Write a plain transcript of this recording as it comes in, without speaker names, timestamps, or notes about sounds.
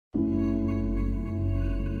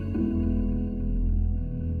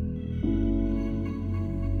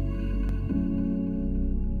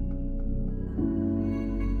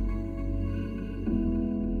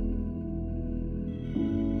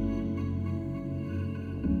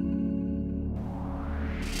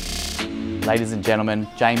Ladies and gentlemen,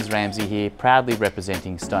 James Ramsey here, proudly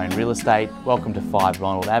representing Stone Real Estate. Welcome to 5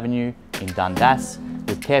 Ronald Avenue in Dundas.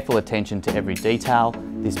 With careful attention to every detail,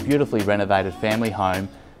 this beautifully renovated family home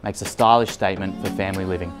makes a stylish statement for family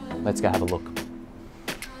living. Let's go have a look.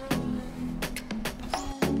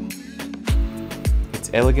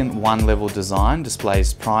 Its elegant one-level design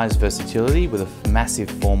displays prized versatility with a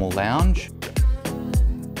massive formal lounge,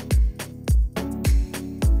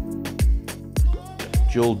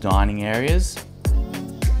 dual dining areas,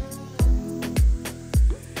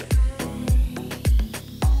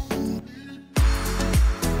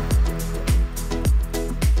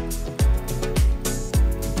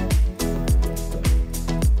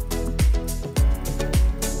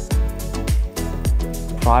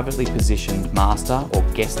 privately positioned master or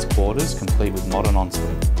guest quarters complete with modern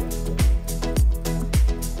ensuite.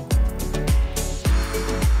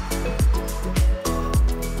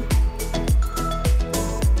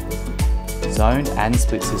 Zoned and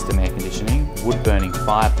split system air conditioning, wood burning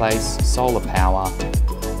fireplace, solar power,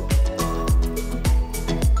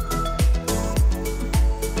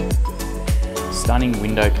 stunning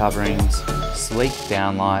window coverings, sleek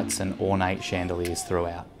downlights and ornate chandeliers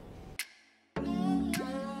throughout.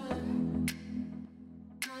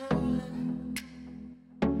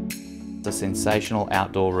 A sensational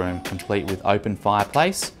outdoor room complete with open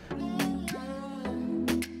fireplace,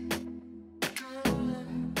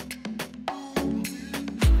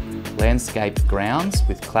 landscaped grounds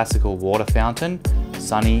with classical water fountain,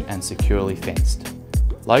 sunny and securely fenced.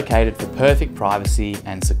 Located for perfect privacy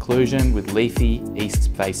and seclusion with leafy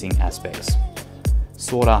east-facing aspects.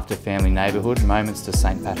 Sought after family neighbourhood, moments to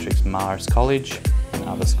St Patrick's Maris College and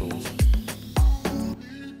other schools.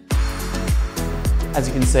 As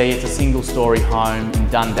you can see, it's a single-storey home in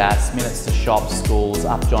Dundas, minutes to shops, schools.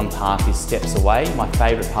 Up John Park is steps away. My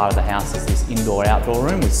favourite part of the house is this indoor-outdoor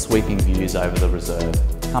room with sweeping views over the reserve.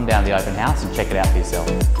 Come down to the open house and check it out for yourself.